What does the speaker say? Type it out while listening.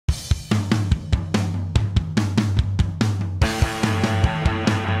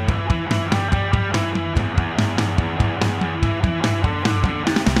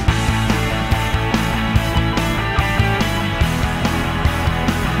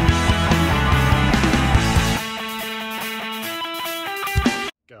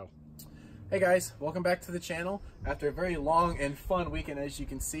Hey guys, welcome back to the channel. After a very long and fun weekend, as you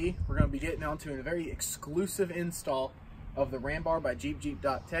can see, we're going to be getting on to a very exclusive install of the RAMBAR by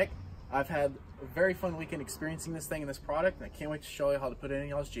JeepJeep.Tech. I've had a very fun weekend experiencing this thing and this product, and I can't wait to show you how to put it in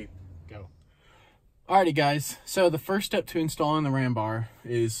y'all's Jeep. Go. Alrighty guys, so the first step to installing the RAMBAR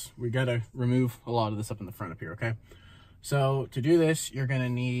is we got to remove a lot of this up in the front up here, okay? So to do this, you're going to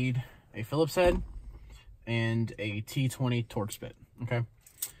need a Phillips head and a T20 Torx bit, okay?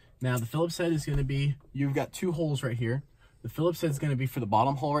 Now the Phillips head is going to be, you've got two holes right here. The Phillips head is going to be for the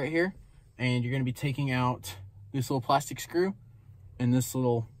bottom hole right here, and you're going to be taking out this little plastic screw and this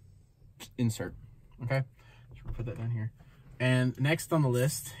little insert, okay? So we'll put that down here. And next on the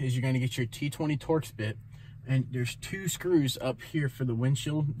list is you're going to get your T20 Torx bit, and there's two screws up here for the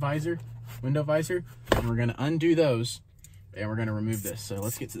window visor, and we're going to undo those, and we're going to remove this. So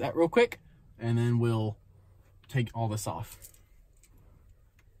let's get to that real quick, and then we'll take all this off.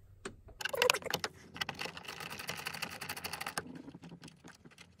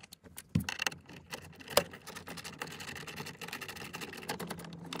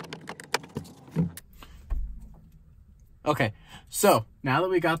 Okay, so now that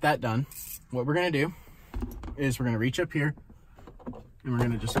we got that done, what we're going to do is we're going to reach up here and we're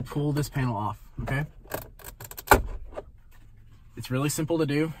going to just pull this panel off, okay? It's really simple to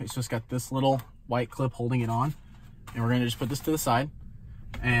do. It's just got this little white clip holding it on, and we're going to just put this to the side.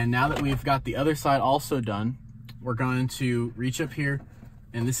 And now that we've got the other side also done, we're going to reach up here,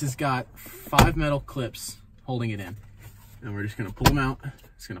 and this has got 5 metal clips holding it in. And we're just going to pull them out.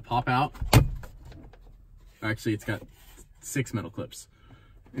 It's going to pop out. Actually, it's got 6 metal clips,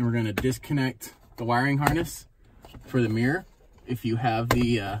 and we're going to disconnect the wiring harness for the mirror if you have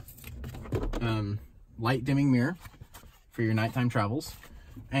the light dimming mirror for your nighttime travels,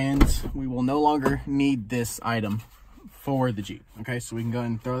 and we will no longer need this item for the Jeep. Okay, so we can go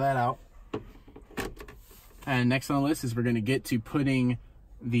ahead and throw that out. And next on the list is we're going to get to putting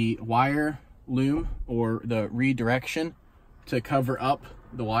the wire loom or the redirection to cover up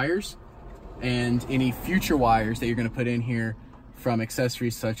the wires and any future wires that you're going to put in here from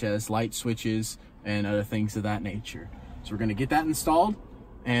accessories such as light switches and other things of that nature. So we're going to get that installed,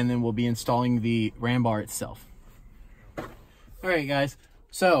 and then we'll be installing the RAMBAR itself. All right guys,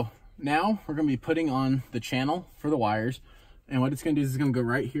 so now we're going to be putting on the channel for the wires, and what it's going to do is it's going to go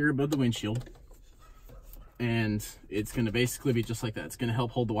right here above the windshield, and it's going to basically be just like that. It's going to help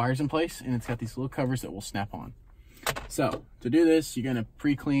hold the wires in place, and it's got these little covers that will snap on. So to do this, you're going to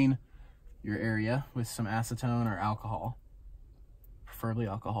pre-clean your area with some acetone or alcohol, preferably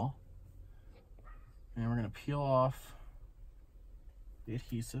alcohol. And we're going to peel off the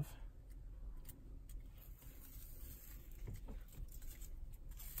adhesive.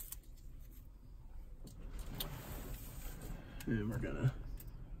 And we're going to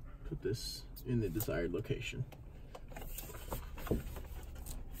put this in the desired location.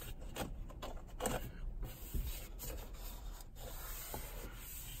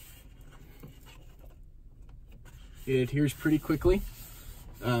 It adheres pretty quickly.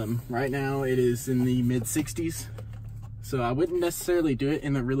 Right now it is in the mid 60s, so I wouldn't necessarily do it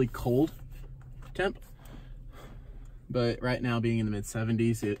in the really cold temp, but right now being in the mid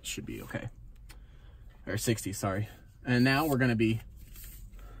 70s, it should be okay. Or 60s, sorry. And now we're going to be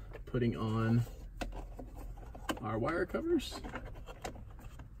putting on our wire covers.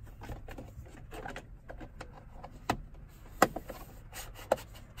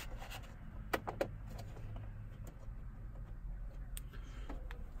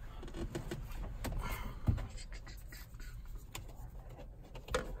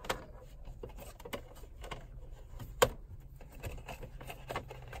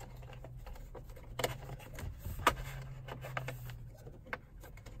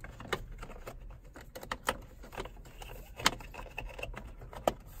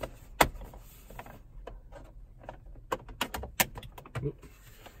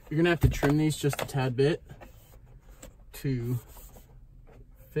 You're gonna have to trim these just a tad bit to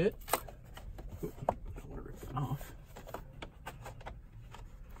fit. I don't want to rip that off.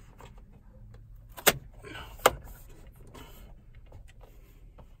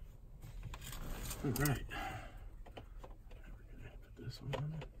 All right. Put this on.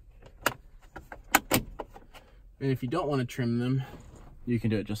 And if you don't want to trim them, you can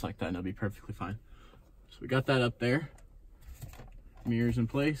do it just like that and it'll be perfectly fine. So we got that up there. Mirrors in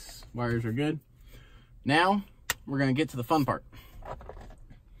place, wires are good. Now we're going to get to the fun part.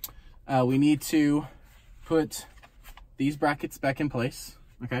 We need to put these brackets back in place,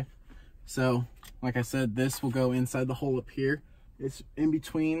 okay? So like I said, this will go inside the hole up here. It's in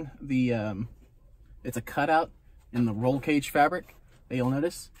between the it's a cutout in the roll cage fabric that you'll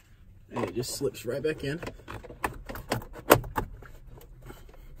notice. and it just slips right back in.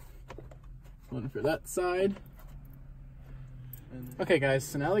 One for that side. Okay guys,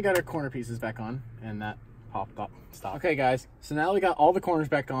 so now we got our corner pieces back on, and that popped up. Stop. Okay guys, so now we got all the corners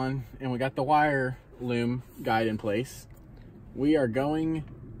back on, and we got the wire loom guide in place. We are going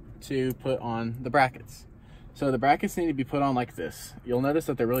to put on the brackets. So the brackets need to be put on like this. You'll notice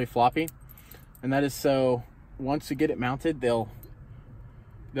that they're really floppy, and that is so once you get it mounted, they'll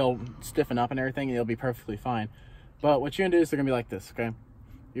stiffen up and everything, and they'll be perfectly fine. But what you're gonna do is they're gonna be like this, okay?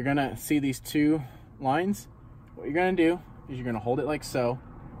 You're gonna see these two lines. What you're gonna do is you're gonna hold it like so,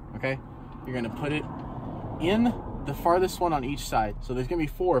 okay? You're gonna put it in the farthest one on each side. So there's gonna be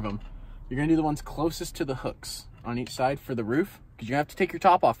 4 of them. You're gonna do the ones closest to the hooks on each side for the roof, because you're gonna have to take your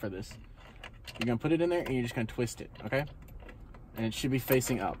top off for this. You're gonna put it in there and you're just gonna twist it, okay? And it should be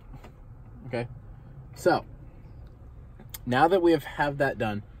facing up, okay? So now that we have that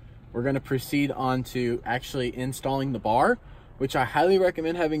done, we're gonna proceed on to actually installing the bar, which I highly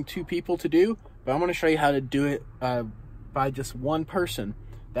recommend having 2 people to do, but I'm gonna show you how to do it by just 1 person.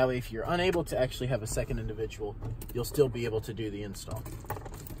 That way, if you're unable to actually have a second individual, you'll still be able to do the install.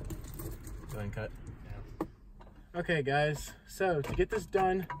 Go ahead and cut. Yeah. Okay guys, so to get this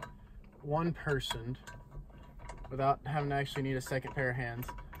done 1 person without having to actually need a second pair of hands,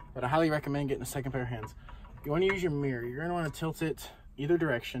 but I highly recommend getting a second pair of hands. You wanna use your mirror. You're gonna wanna tilt it either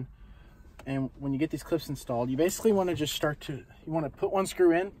direction. And when you get these clips installed, you basically want to just you want to put 1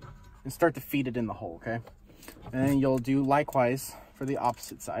 screw in and start to feed it in the hole, okay? And then you'll do likewise for the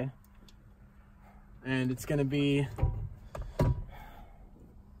opposite side. And it's going to be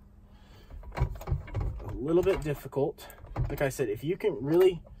a little bit difficult. Like I said, if you can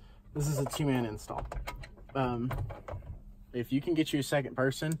really, this is a 2-man install. If you can get you a second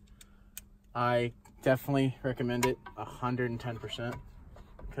person, I definitely recommend it 110%.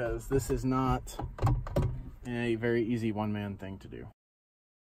 Because this is not a very easy 1-man thing to do.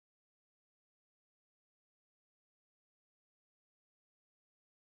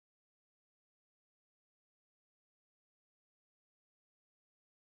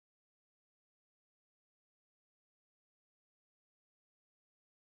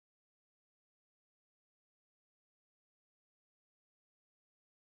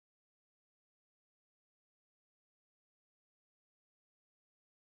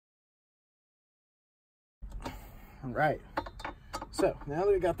 All right, so now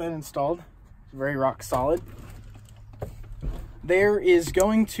that we got that installed, it's very rock solid. There is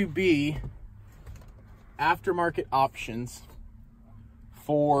going to be aftermarket options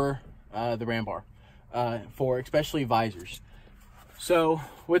for the RAMBAR, for especially visors. So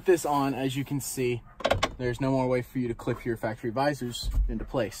with this on, as you can see, there's no more way for you to clip your factory visors into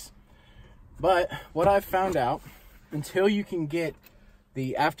place. But what I've found out, until you can get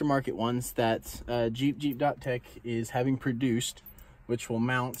the aftermarket ones that JeepJeep.Tech is having produced, which will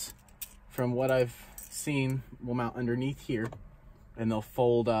mount, from what I've seen, will mount underneath here, and they'll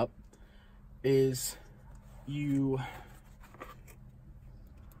fold up, is you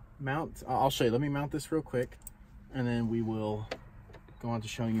mount, I'll show you, let me mount this real quick, and then we will go on to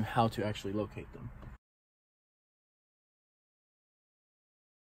showing you how to actually locate them.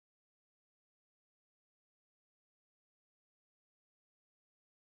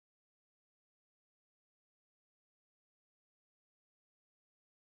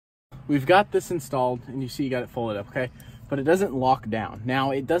 We've got this installed, and you see you got it folded up, okay? But it doesn't lock down.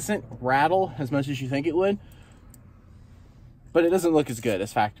 Now, it doesn't rattle as much as you think it would, but it doesn't look as good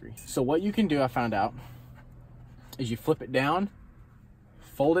as factory. So what you can do, I found out, is you flip it down,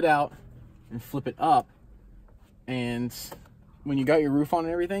 fold it out, and flip it up, and when you got your roof on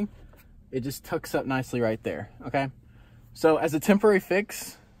and everything, it just tucks up nicely right there, okay? So as a temporary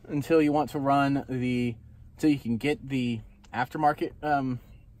fix, until you want to run until you can get the aftermarket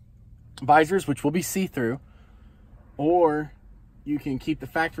visors, which will be see-through, or you can keep the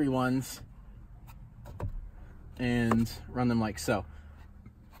factory ones and run them like so.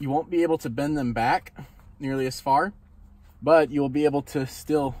 You won't be able to bend them back nearly as far, but you'll be able to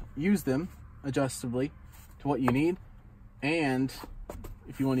still use them adjustably to what you need. And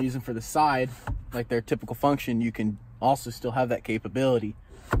if you want to use them for the side, like their typical function, you can also still have that capability.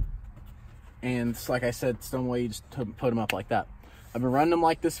 And like I said, it's no way you just put them up like that. I've been running them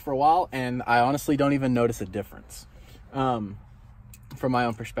like this for a while, and I honestly don't even notice a difference from my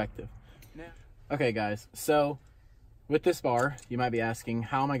own perspective. Okay, guys, so with this bar, you might be asking,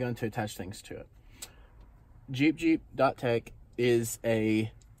 how am I going to attach things to it? JeepJeep.Tech is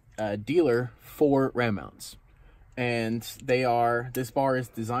a dealer for RAM mounts, and this bar is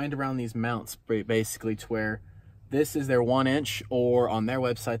designed around these mounts basically to where This is their 1-inch, or on their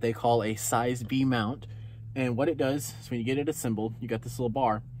website they call a size B mount. And what it does is when you get it assembled, you got this little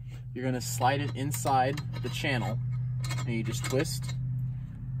bar. You're going to slide it inside the channel, and you just twist,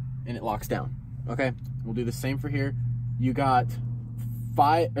 and it locks down. Okay, we'll do the same for here. You got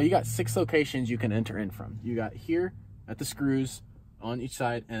 6 locations you can enter in from. You got here at the screws on each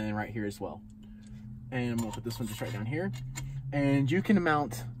side, and then right here as well. And we'll put this one just right down here. And you can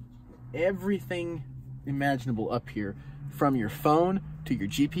mount everything imaginable up here, from your phone to your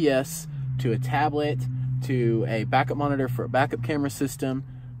GPS to a tablet to a backup monitor for a backup camera system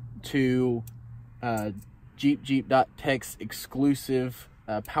to JeepJeep.Tech's exclusive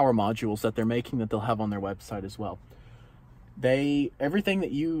power modules that they're making that they'll have on their website as well. Everything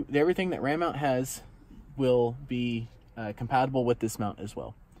that RAM mount has will be compatible with this mount as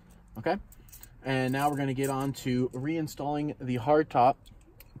well. Okay, and now we're going to get on to reinstalling the hardtop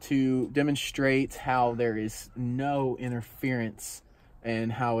to demonstrate how there is no interference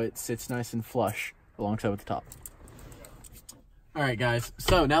and how it sits nice and flush alongside with the top. All right, guys,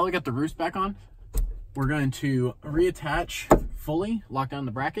 so now we got the roost back on. We're going to reattach fully, lock down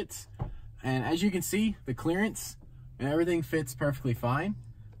the brackets, and as you can see, the clearance and everything fits perfectly fine.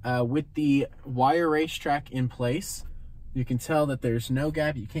 With the wire racetrack in place, you can tell that there's no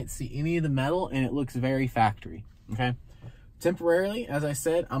gap. You can't see any of the metal, and it looks very factory. Okay, temporarily, as I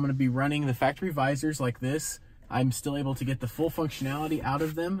said, I'm going to be running the factory visors like this. I'm still able to get the full functionality out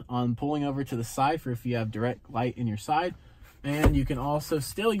of them on pulling over to the side for if you have direct light in your side, and you can also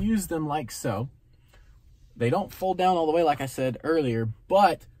still use them like so. They don't fold down all the way like I said earlier,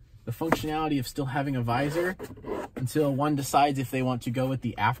 but the functionality of still having a visor until one decides if they want to go with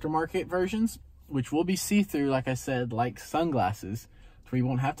the aftermarket versions, which will be see-through, like I said, like sunglasses, where you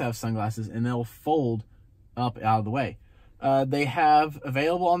won't have to have sunglasses, and they'll fold up out of the way. They have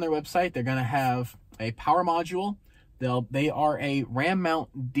available on their website, they're going to have a power module. They are a RAM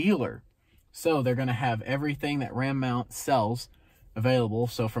mount dealer, so they're going to have everything that RAM mount sells available.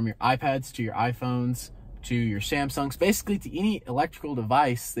 So from your iPads to your iPhones to your Samsungs, basically to any electrical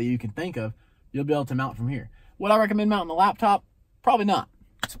device that you can think of, you'll be able to mount from here. Would I recommend mounting a laptop? Probably not.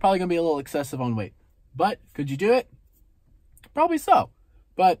 It's probably going to be a little excessive on weight. But could you do it? Probably so,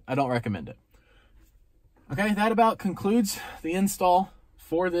 but I don't recommend it. Okay, that about concludes the install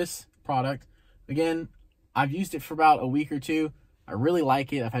for this product. Again, I've used it for about a week or two. I really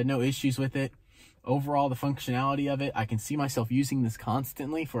like it. I've had no issues with it. Overall, the functionality of it, I can see myself using this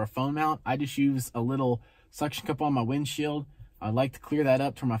constantly for a phone mount. I just use a little suction cup on my windshield. I'd like to clear that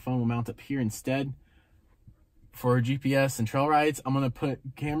up to where my phone will mount up here instead. For GPS and trail rides, I'm going to put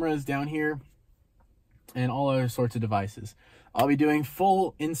cameras down here and all other sorts of devices. I'll be doing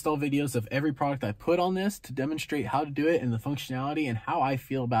full install videos of every product I put on this to demonstrate how to do it and the functionality and how I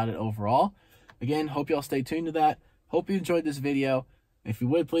feel about it overall. Again, hope y'all stay tuned to that. Hope you enjoyed this video. If you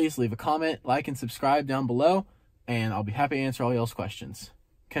would, please leave a comment, like, and subscribe down below, and I'll be happy to answer all y'all's questions.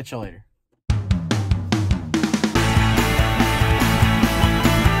 Catch y'all later.